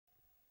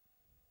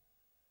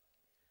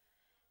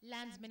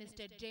Lands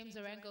Minister James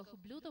Orengo, who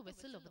blew the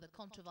whistle over the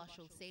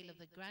controversial sale of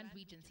the Grand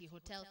Regency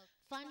Hotel,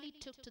 finally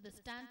took to the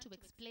stand to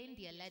explain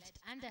the alleged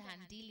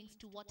underhand dealings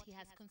to what he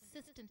has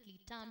consistently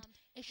termed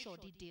a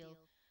shoddy deal.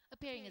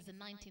 Appearing as the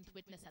 19th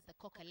witness at the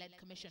Cockar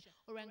Commission,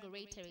 Orengo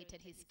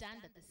reiterated his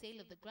stand that the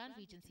sale of the Grand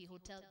Regency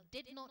Hotel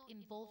did not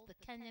involve the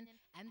Kenyan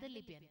and the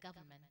Libyan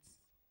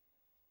governments.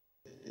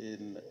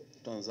 In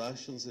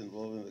transactions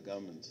involving the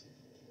government,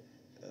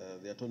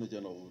 the Attorney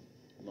General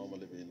would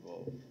normally be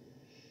involved.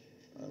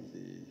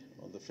 And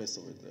on the face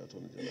of it, the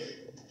Attorney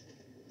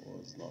General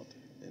was not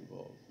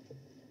involved.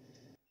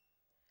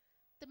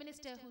 The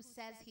minister, who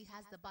says he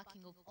has the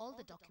backing of all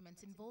the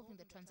documents involving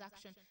the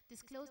transaction,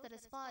 disclosed that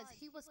as far as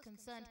he was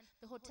concerned,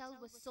 the hotel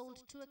was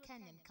sold to a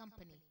Kenyan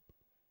company.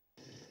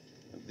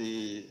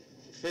 The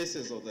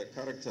faces of the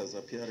characters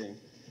appearing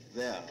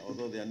there,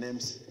 although their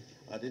names,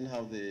 I didn't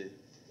have the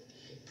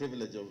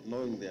privilege of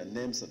knowing their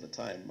names at the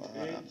time.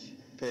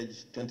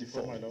 Page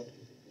 24. My Lord.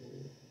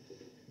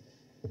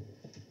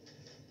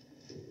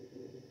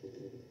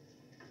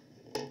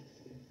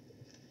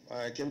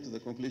 I came to the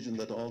conclusion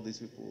that all these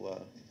people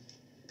were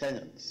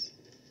Kenyans,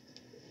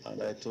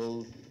 and I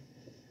told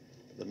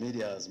the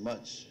media as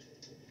much.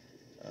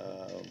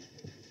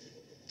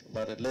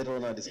 But later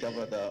on I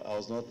discovered I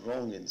was not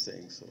wrong in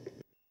saying so.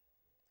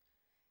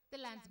 The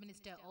lands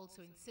minister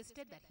also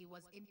insisted that he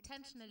was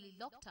intentionally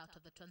locked out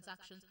of the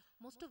transactions,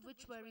 most of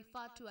which were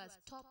referred to as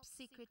top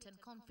secret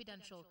and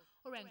confidential.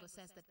 Orengo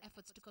says that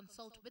efforts to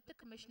consult with the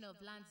Commissioner of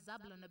Lands,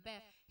 Zabulon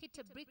Abe, hit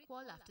a brick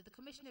wall after the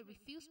Commissioner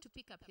refused to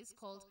pick up his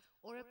calls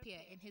or appear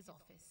in his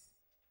office.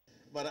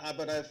 But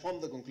I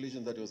formed the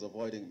conclusion that he was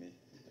avoiding me.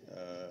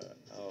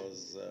 I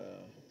was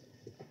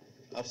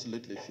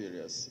absolutely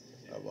furious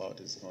about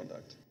his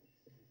conduct.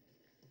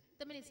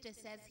 The minister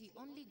says he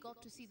only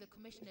got to see the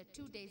Commissioner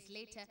 2 days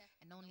later,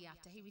 and only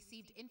after he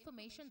received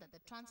information that the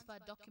transfer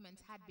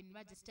documents had been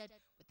registered,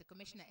 with the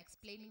Commissioner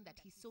explaining that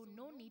he saw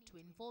no need to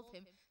involve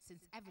him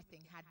since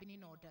everything had been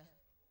in order.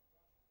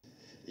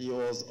 He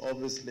was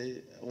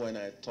obviously, when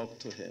I talked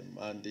to him,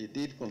 and he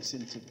did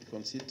concede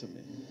to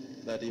me,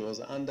 that he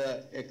was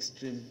under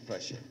extreme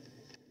pressure.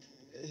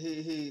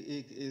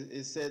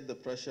 He said the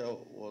pressure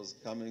was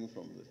coming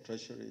from the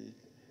Treasury,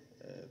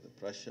 the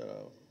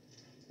pressure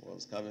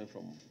was coming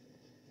from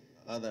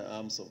other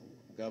arms of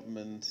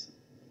government,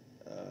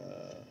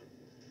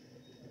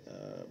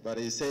 but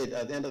he said,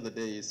 at the end of the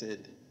day, he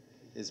said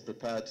he's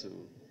prepared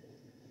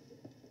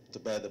to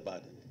bear the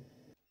burden.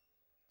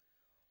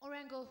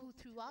 Orengo, who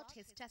throughout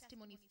his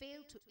testimony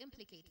failed to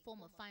implicate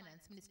former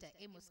Finance Minister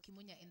Amos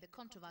Kimunya in the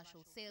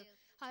controversial sale,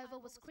 however,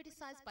 was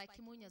criticized by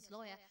Kimunya's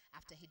lawyer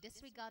after he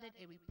disregarded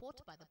a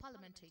report by the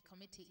Parliamentary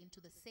Committee into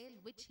the sale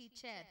which he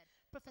chaired.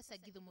 Professor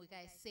Githu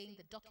Muigai saying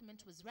the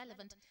document was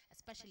relevant,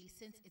 especially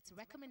since its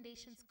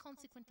recommendations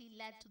consequently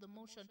led to the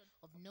motion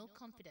of no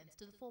confidence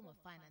to the former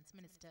Finance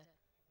Minister.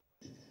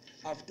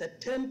 After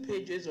 10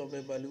 pages of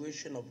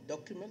evaluation of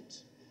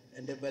documents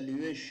and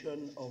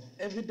evaluation of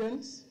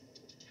evidence,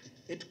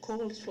 it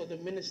calls for the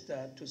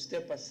minister to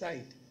step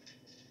aside.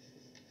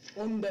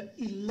 On the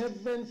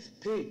 11th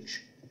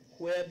page,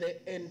 where the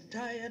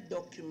entire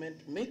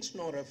document makes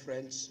no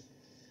reference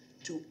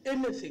to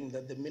anything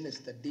that the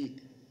minister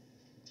did,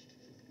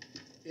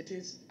 it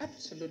is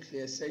absolutely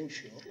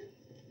essential.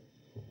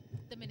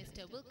 The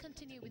minister will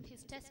continue with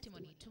his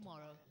testimony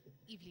tomorrow.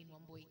 Evelyn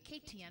Wambui,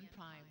 KTN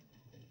Prime.